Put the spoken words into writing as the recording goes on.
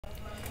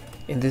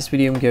In this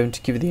video, I'm going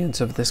to give you the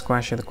answer of this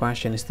question. The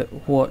question is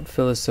that what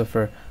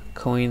philosopher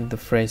coined the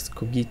phrase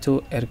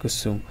cogito ergo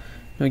sum?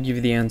 I'll give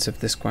you the answer of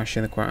this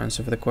question. The correct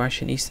answer for the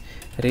question is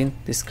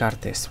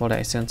Descartes. Well,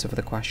 that is the answer for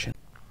the question.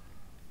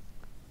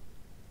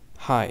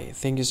 Hi,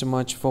 thank you so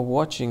much for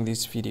watching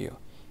this video.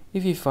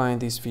 If you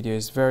find this video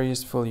is very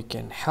useful, you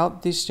can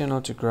help this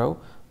channel to grow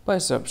by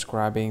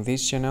subscribing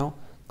this channel.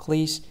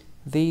 Click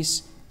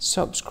this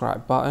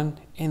subscribe button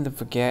and don't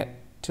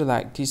forget to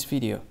like this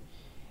video.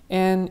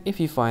 And if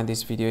you find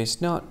this video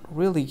is not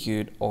really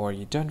good, or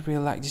you don't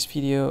really like this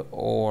video,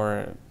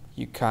 or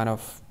you kind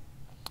of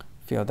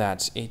feel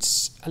that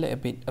it's a little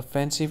bit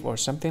offensive or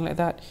something like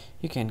that,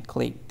 you can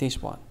click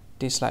this one,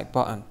 dislike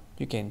button.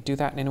 You can do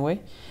that anyway.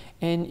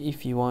 And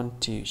if you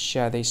want to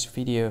share this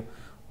video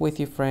with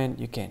your friend,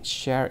 you can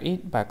share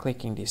it by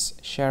clicking this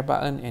share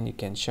button, and you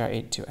can share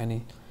it to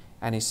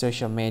any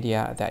social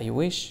media that you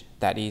wish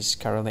that is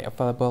currently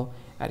available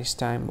at this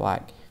time,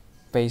 like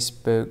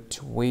Facebook,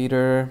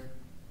 Twitter,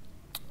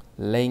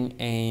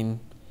 LinkedIn,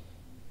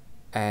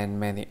 and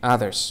many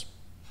others,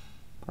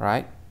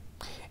 right?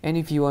 And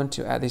if you want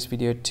to add this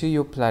video to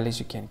your playlist,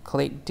 you can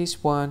click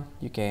this one.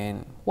 You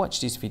can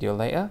watch this video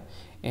later,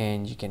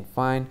 and you can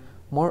find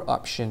more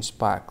options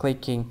by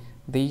clicking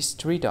these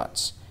three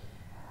dots.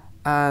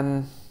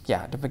 And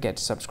yeah, don't forget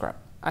to subscribe.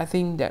 I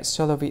think that's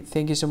all of it.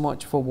 Thank you so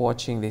much for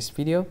watching this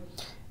video,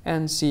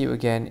 and see you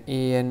again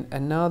in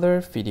another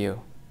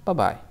video. Bye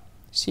bye.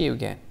 See you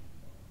again.